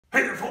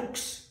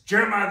folks,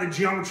 Jeremiah the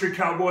Geometry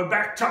Cowboy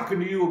back talking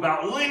to you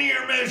about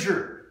linear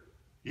measure.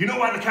 You know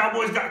why the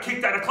Cowboys got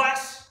kicked out of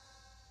class?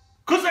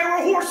 Because they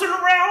were horsing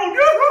around!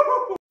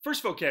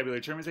 First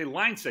vocabulary term is a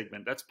line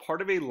segment. That's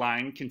part of a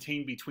line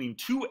contained between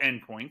two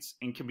endpoints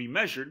and can be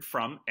measured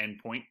from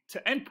endpoint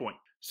to endpoint.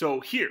 So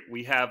here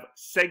we have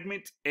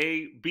segment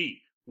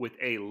AB with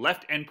a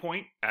left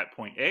endpoint at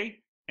point A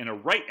and a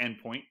right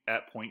endpoint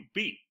at point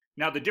B.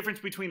 Now the difference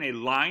between a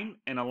line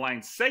and a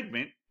line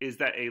segment is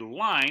that a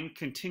line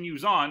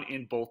continues on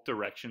in both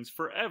directions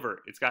forever.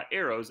 It's got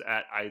arrows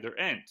at either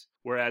end,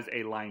 whereas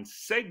a line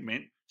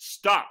segment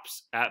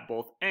stops at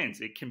both ends.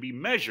 It can be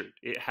measured.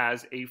 It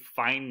has a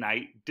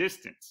finite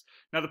distance.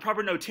 Now the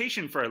proper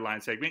notation for a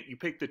line segment, you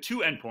pick the two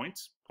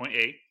endpoints, point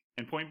A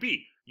and point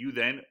B. You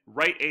then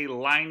write a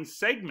line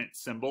segment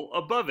symbol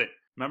above it.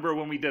 Remember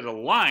when we did a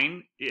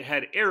line, it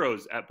had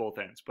arrows at both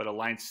ends, but a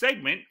line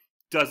segment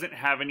doesn't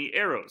have any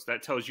arrows.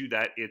 That tells you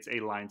that it's a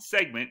line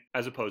segment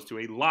as opposed to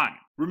a line.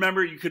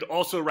 Remember, you could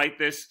also write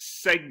this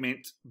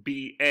segment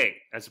BA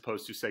as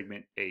opposed to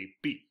segment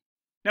AB.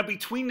 Now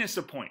betweenness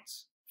of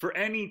points. For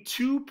any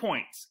 2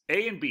 points,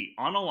 A and B,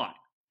 on a line,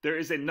 there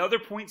is another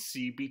point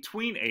C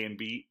between A and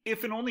B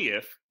if and only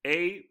if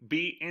A,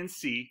 B, and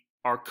C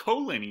are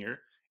collinear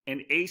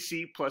and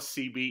AC plus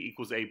CB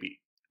equals AB.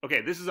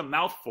 Okay, this is a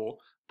mouthful,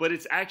 but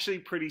it's actually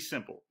pretty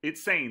simple.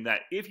 It's saying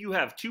that if you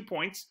have 2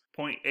 points,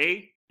 point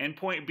A and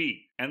point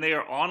B, and they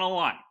are on a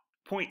line,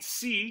 point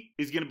C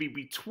is going to be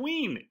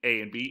between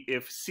A and B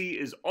if C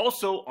is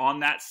also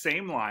on that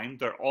same line.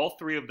 All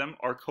three of them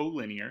are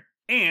collinear.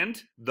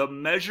 And the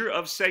measure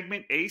of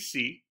segment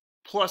AC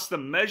plus the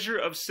measure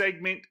of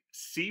segment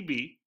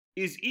CB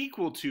is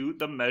equal to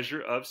the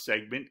measure of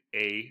segment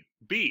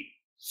AB.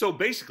 So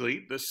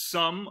basically, the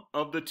sum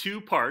of the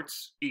two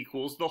parts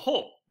equals the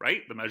whole,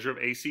 right? The measure of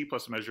AC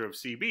plus the measure of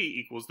CB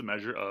equals the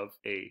measure of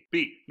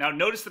AB. Now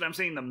notice that I'm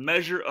saying the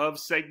measure of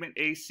segment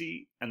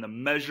AC and the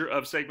measure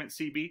of segment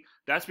CB.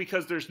 That's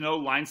because there's no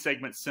line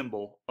segment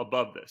symbol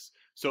above this.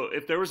 So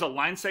if there was a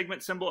line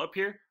segment symbol up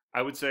here,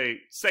 I would say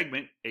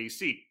segment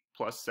AC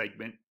plus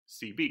segment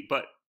CB.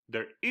 But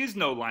there is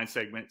no line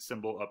segment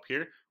symbol up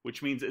here,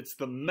 which means it's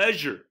the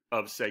measure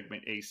of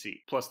segment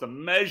AC plus the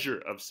measure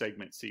of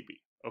segment CB.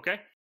 Okay?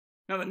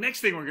 Now the next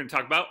thing we're going to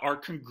talk about are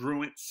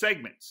congruent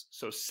segments.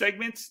 So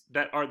segments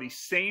that are the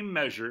same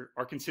measure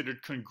are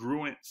considered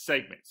congruent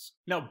segments.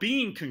 Now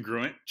being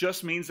congruent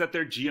just means that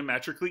they're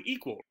geometrically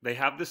equal. They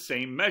have the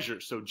same measure.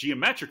 So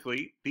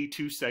geometrically, the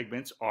two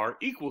segments are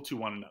equal to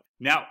one another.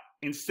 Now,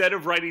 instead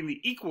of writing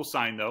the equal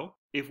sign though,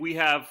 if we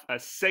have a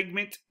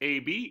segment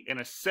AB and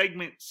a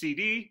segment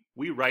CD,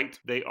 we write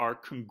they are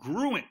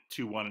congruent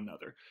to one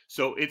another.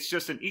 So it's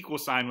just an equal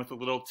sign with a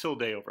little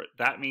tilde over it.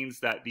 That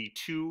means that the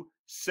two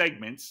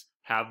segments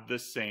have the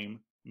same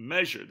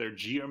measure. They're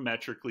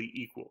geometrically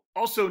equal.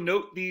 Also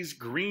note these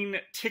green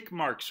tick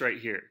marks right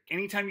here.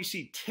 Anytime you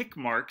see tick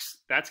marks,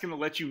 that's going to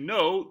let you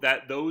know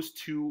that those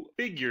two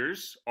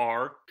figures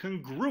are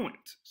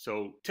congruent.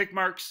 So tick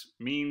marks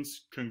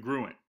means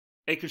congruent.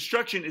 A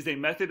construction is a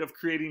method of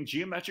creating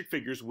geometric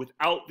figures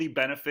without the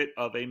benefit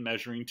of a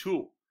measuring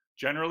tool.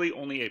 Generally,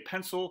 only a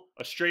pencil,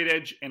 a straight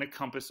edge, and a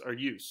compass are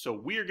used. So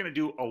we are going to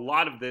do a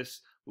lot of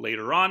this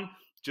later on.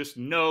 Just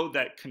know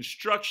that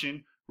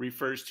construction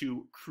refers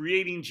to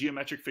creating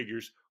geometric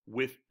figures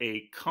with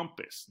a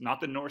compass.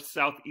 Not the north,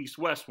 south, east,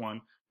 west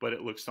one, but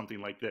it looks something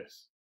like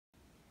this.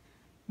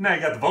 Now you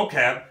got the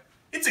vocab.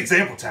 It's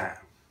example time.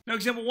 Now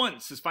example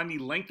 1 says find the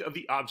length of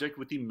the object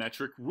with the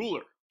metric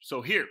ruler.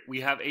 So here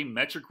we have a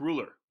metric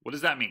ruler. What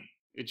does that mean?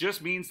 It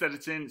just means that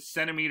it's in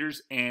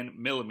centimeters and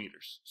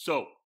millimeters.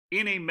 So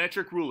in a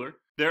metric ruler,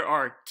 there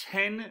are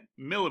 10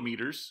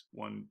 millimeters,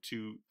 1,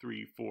 2,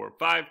 3, 4,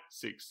 5,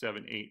 6,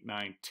 7, 8,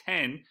 9,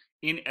 10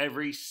 in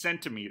every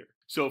centimeter.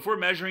 So if we're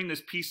measuring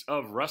this piece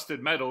of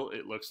rusted metal,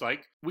 it looks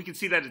like, we can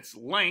see that its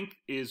length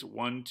is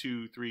 1,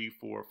 2, 3,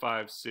 4,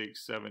 5,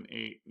 6, 7,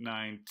 8,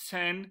 9,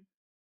 10,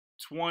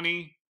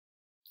 20,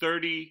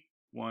 30,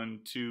 1,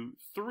 2,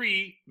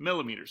 3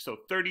 millimeters. So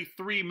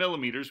 33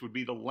 millimeters would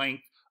be the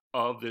length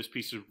of this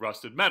piece of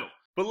rusted metal.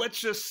 But let's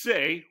just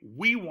say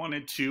we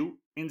wanted to,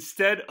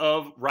 instead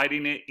of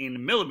writing it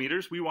in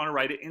millimeters, we want to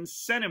write it in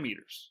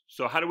centimeters.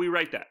 So how do we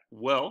write that?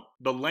 Well,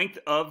 the length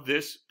of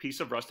this piece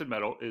of rusted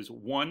metal is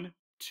 1,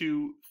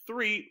 2,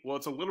 3. Well,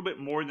 it's a little bit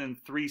more than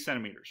 3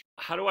 centimeters.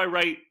 How do I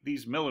write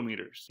these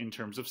millimeters in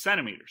terms of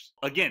centimeters?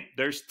 Again,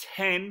 there's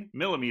 10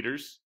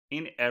 millimeters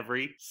in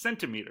every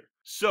centimeter.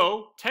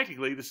 So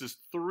technically this is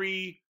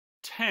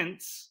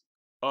 3/10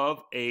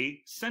 of a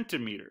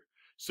centimeter.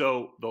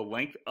 So the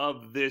length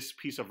of this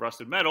piece of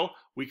rusted metal,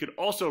 we could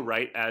also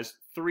write as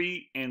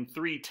 3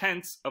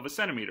 3/10 of a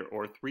centimeter,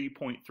 or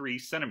 3.3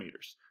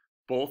 centimeters.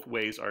 Both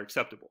ways are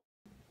acceptable.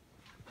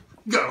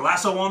 You got a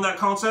lasso on that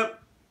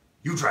concept?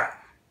 You try.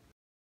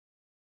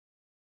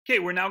 Okay,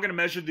 we're now going to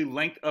measure the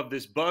length of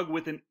this bug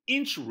with an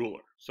inch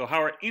ruler. So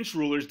how are inch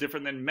rulers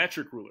different than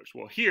metric rulers?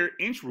 Well, here,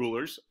 inch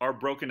rulers are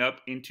broken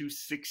up into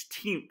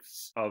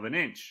 16ths of an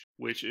inch,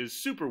 which is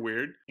super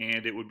weird,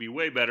 and it would be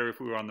way better if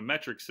we were on the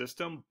metric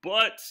system,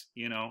 but,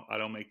 you know, I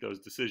don't make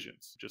those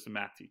decisions, just a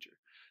math teacher.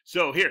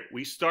 So here,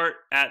 we start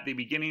at the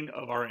beginning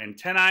of our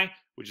antennae,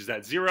 which is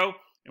at 0,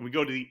 and we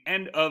go to the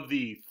end of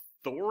the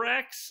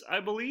thorax, I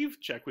believe.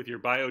 Check with your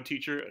bio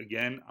teacher.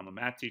 Again, I'm a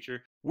math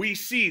teacher. We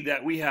see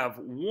that we have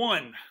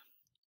 1,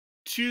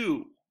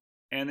 2,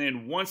 and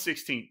then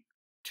 1/16,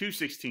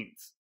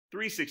 2/16,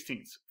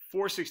 3/16,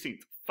 4/16,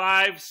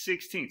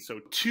 5/16.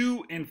 So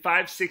 2 and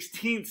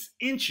 5/16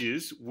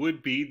 inches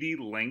would be the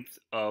length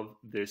of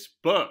this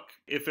book.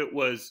 If it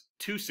was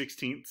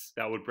 2/16,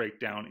 that would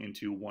break down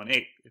into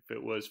 1/8. If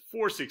it was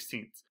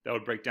 4/16, that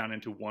would break down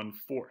into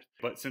 1/4.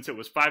 But since it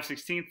was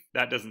 5/16,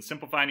 that doesn't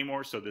simplify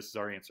anymore, so this is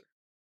our answer.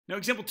 Now,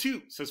 example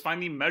 2 says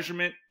find the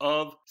measurement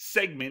of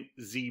segment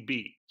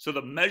ZB. So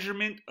the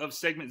measurement of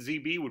segment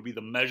ZB would be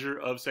the measure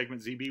of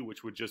segment ZB,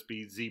 which would just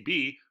be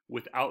ZB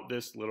without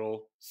this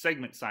little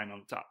segment sign on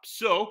the top.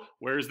 So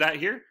where is that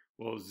here?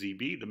 Well,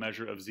 ZB, the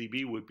measure of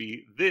ZB would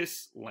be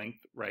this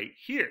length right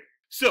here.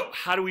 So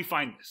how do we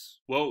find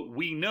this? Well,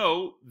 we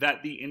know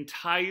that the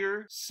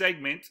entire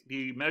segment,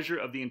 the measure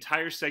of the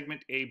entire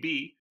segment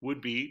AB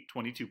would be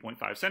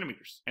 22.5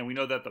 centimeters. And we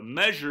know that the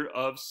measure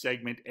of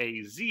segment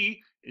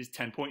AZ is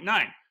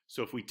 10.9.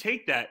 So if we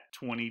take that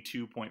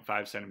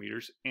 22.5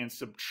 centimeters and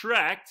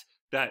subtract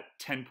that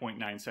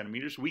 10.9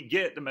 centimeters, we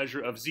get the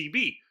measure of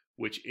ZB,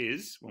 which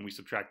is, when we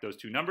subtract those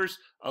two numbers,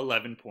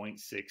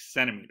 11.6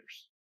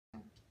 centimeters.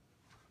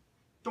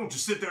 Don't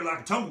just sit there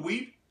like a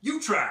tumbleweed.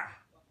 You try.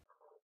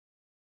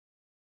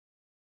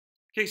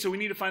 Okay, so we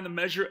need to find the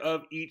measure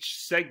of each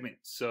segment.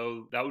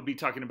 So that would be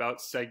talking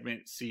about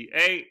segment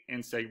CA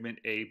and segment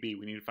AB.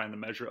 We need to find the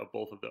measure of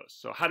both of those.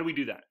 So how do we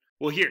do that?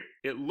 Well, here,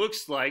 it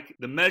looks like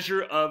the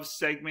measure of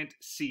segment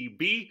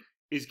CB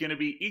is going to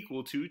be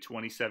equal to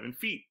 27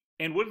 feet.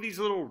 And what do these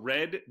little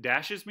red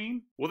dashes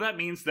mean? Well, that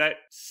means that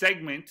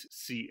segment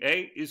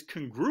CA is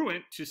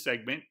congruent to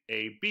segment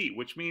AB,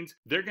 which means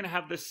they're going to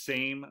have the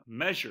same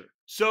measure.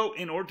 So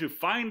in order to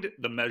find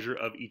the measure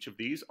of each of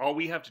these, all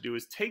we have to do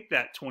is take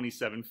that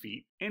 27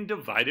 feet and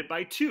divide it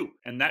by 2.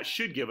 And that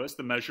should give us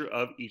the measure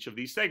of each of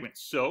these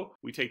segments. So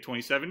we take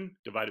 27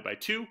 divided by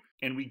 2,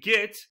 and we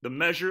get the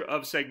measure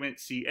of segment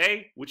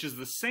CA, which is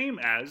the same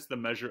as the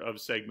measure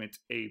of segment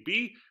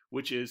AB,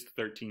 which is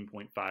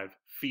 13.5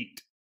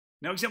 feet.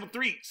 Now, example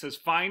 3 says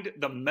find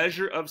the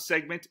measure of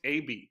segment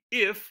AB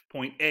if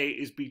point A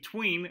is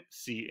between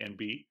C and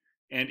B,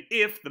 and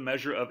if the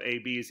measure of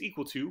AB is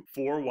equal to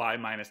 4y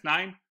minus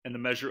 9, and the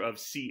measure of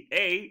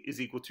CA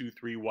is equal to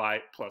 3y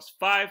plus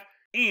 5,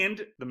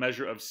 and the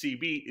measure of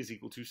CB is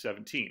equal to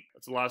 17.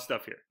 That's a lot of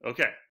stuff here.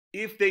 Okay.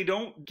 If they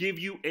don't give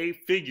you a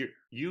figure,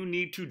 you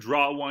need to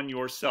draw one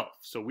yourself.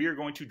 So we are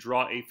going to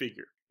draw a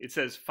figure. It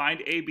says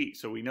find AB.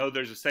 So we know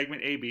there's a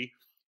segment AB.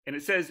 And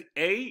it says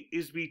A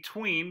is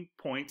between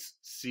points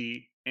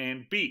C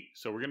and B.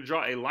 So we're going to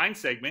draw a line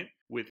segment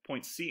with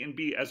points C and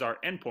B as our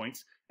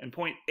endpoints, and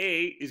point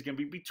A is going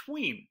to be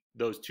between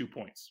those 2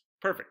 points.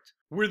 Perfect.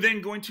 We're then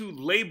going to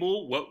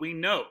label what we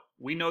know.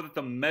 We know that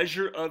the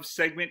measure of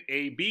segment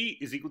AB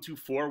is equal to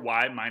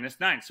 4y minus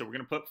 9. So we're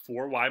going to put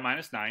 4y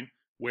minus 9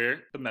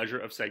 where the measure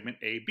of segment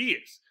AB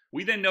is.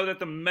 We then know that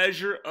the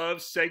measure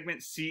of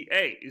segment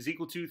CA is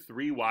equal to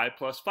 3y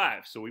plus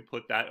 5. So we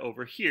put that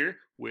over here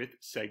with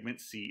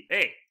segment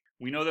CA.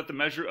 We know that the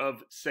measure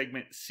of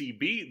segment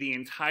CB, the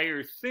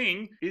entire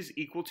thing, is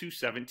equal to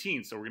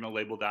 17. So we're going to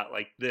label that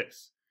like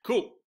this.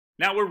 Cool.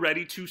 Now we're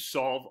ready to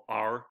solve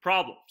our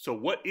problem. So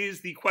what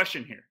is the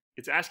question here?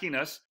 It's asking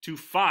us to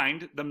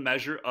find the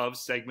measure of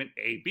segment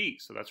AB.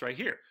 So that's right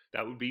here.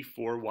 That would be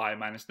 4y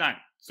minus 9.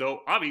 So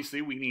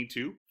obviously we need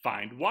to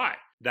find y.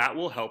 That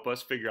will help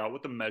us figure out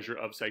what the measure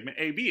of segment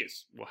AB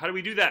is. Well, how do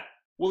we do that?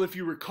 Well, if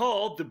you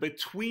recall, the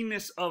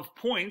betweenness of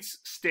points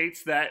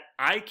states that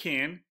I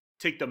can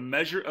take the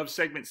measure of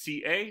segment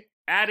CA,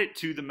 add it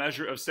to the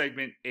measure of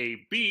segment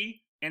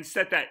AB, and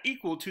set that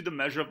equal to the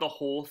measure of the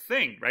whole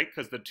thing, right?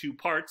 Because the two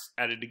parts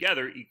added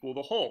together equal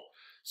the whole.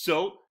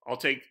 So I'll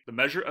take the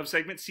measure of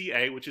segment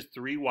CA, which is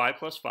 3y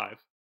plus 5,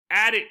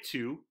 add it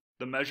to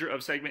the measure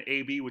of segment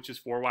AB, which is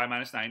 4y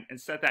minus 9,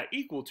 and set that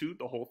equal to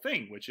the whole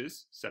thing, which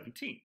is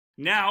 17.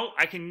 Now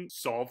I can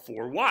solve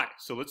for y.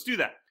 So let's do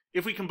that.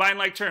 If we combine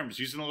like terms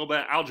using a little bit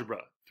of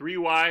algebra,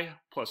 3y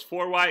plus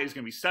 4y is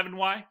going to be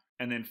 7y,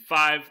 and then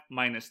 5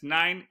 minus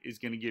 9 is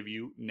going to give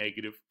you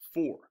negative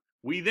 4.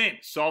 We then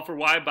solve for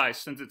y by,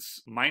 since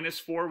it's minus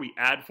 4, we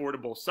add 4 to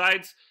both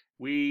sides.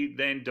 We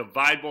then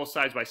divide both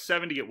sides by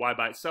 7 to get y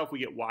by itself. We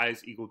get y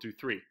is equal to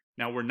 3.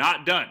 Now we're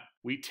not done.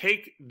 We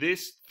take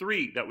this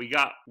 3 that we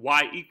got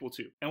y equal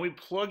to, and we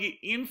plug it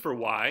in for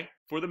y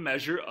for the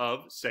measure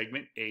of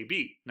segment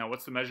AB. Now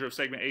what's the measure of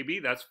segment AB?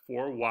 That's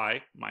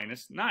 4y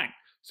minus 9.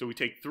 So we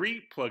take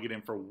 3, plug it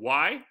in for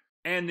y,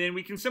 and then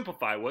we can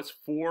simplify. What's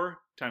 4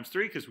 times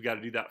 3? Because we got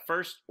to do that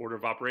first. Order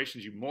of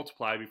operations, you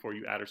multiply before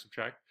you add or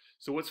subtract.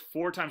 So what's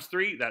 4 times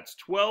 3? That's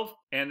 12.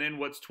 And then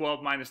what's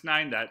 12 minus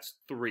 9? That's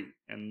 3.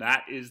 And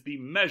that is the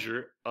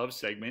measure of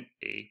segment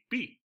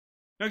AB.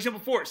 Now,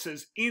 example 4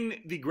 says, in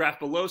the graph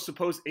below,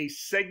 suppose a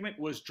segment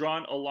was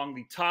drawn along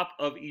the top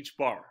of each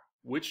bar.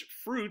 Which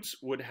fruits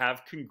would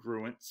have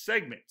congruent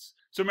segments?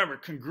 So remember,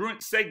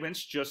 congruent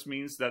segments just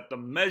means that the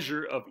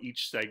measure of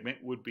each segment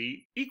would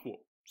be equal.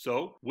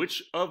 So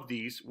which of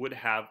these would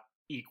have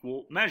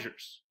equal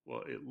measures?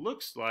 Well, it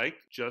looks like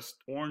just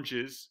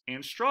oranges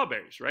and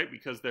strawberries, right?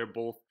 Because they're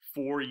both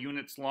 4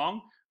 units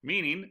long,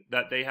 meaning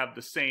that they have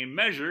the same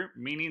measure,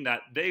 meaning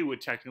that they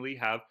would technically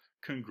have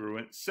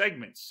congruent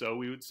segments. So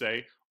we would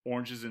say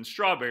oranges and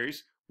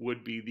strawberries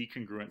would be the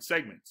congruent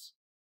segments.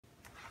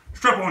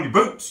 Strap on your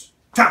boots.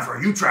 Time for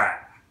a U-try.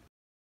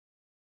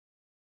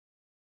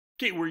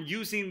 Okay, we're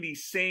using the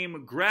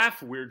same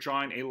graph. We're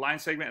drawing a line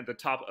segment at the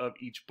top of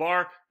each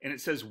bar, and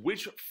it says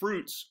which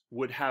fruits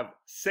would have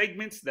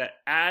segments that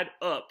add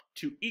up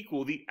to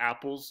equal the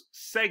apple's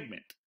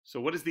segment. So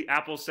what is the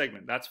apple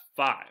segment? That's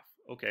 5.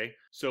 Okay,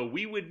 so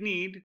we would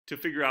need to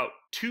figure out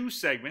 2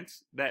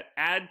 segments that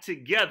add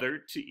together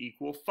to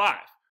equal 5.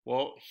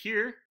 Well,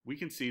 here we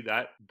can see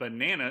that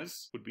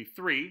bananas would be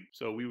 3,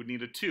 so we would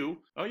need a 2.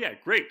 Oh yeah,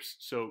 grapes.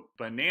 So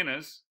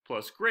bananas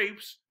plus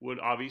grapes would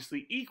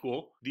obviously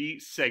equal the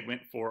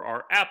segment for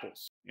our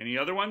apples. Any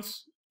other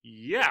ones?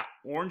 Yeah,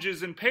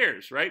 oranges and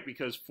pears, right?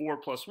 Because 4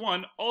 plus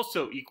 1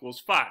 also equals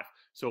 5.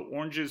 So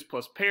oranges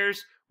plus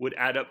pears would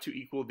add up to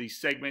equal the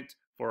segment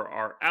for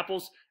our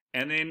apples.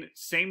 And then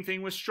same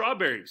thing with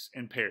strawberries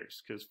and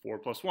pears, because 4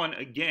 plus 1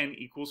 again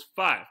equals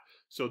 5.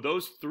 So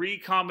those 3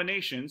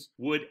 combinations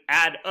would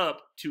add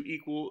up to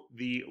equal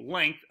the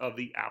length of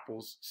the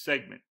apple's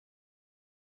segment.